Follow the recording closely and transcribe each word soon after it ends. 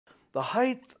The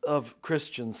height of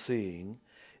Christian seeing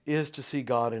is to see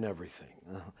God in everything.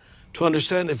 To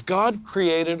understand if God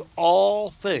created all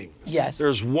things, yes,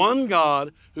 there's one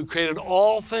God who created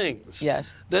all things,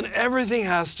 yes, then everything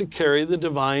has to carry the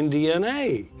divine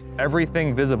DNA.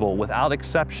 Everything visible without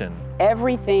exception.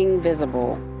 Everything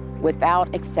visible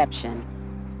without exception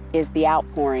is the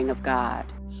outpouring of God.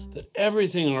 That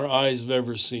everything our eyes have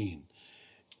ever seen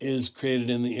is created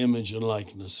in the image and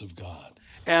likeness of God.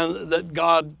 And that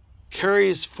God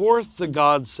carries forth the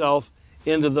God self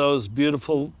into those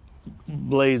beautiful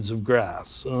blades of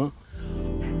grass.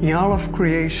 In all of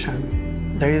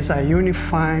creation, there is a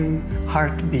unifying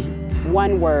heartbeat.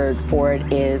 One word for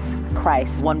it is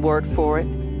Christ. One word for it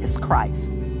is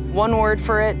Christ. One word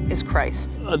for it is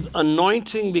Christ.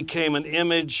 Anointing became an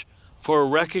image for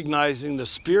recognizing the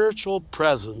spiritual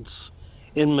presence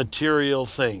in material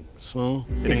things.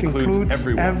 It includes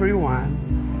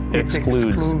everyone. It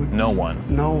excludes no one.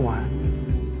 No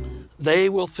one. They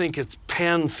will think it's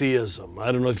pantheism.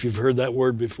 I don't know if you've heard that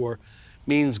word before.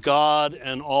 Means God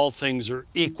and all things are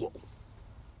equal.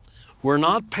 We're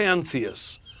not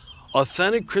pantheists.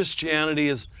 Authentic Christianity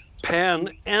is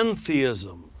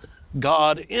panentheism.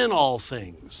 God in all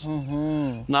things,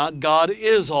 not God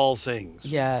is all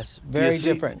things. yes, very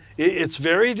different. It's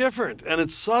very different, and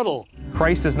it's subtle.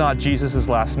 Christ is not Jesus'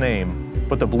 last name,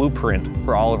 but the blueprint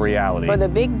for all of reality. For the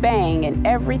Big Bang and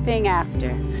everything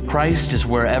after. Christ is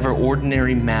wherever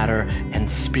ordinary matter and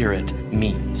spirit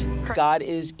meet. God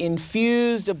is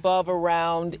infused above,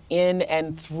 around, in,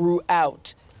 and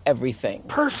throughout everything.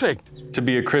 Perfect. To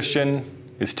be a Christian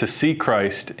is to see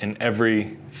Christ in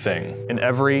everything. In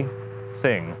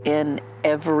everything. In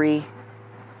everything.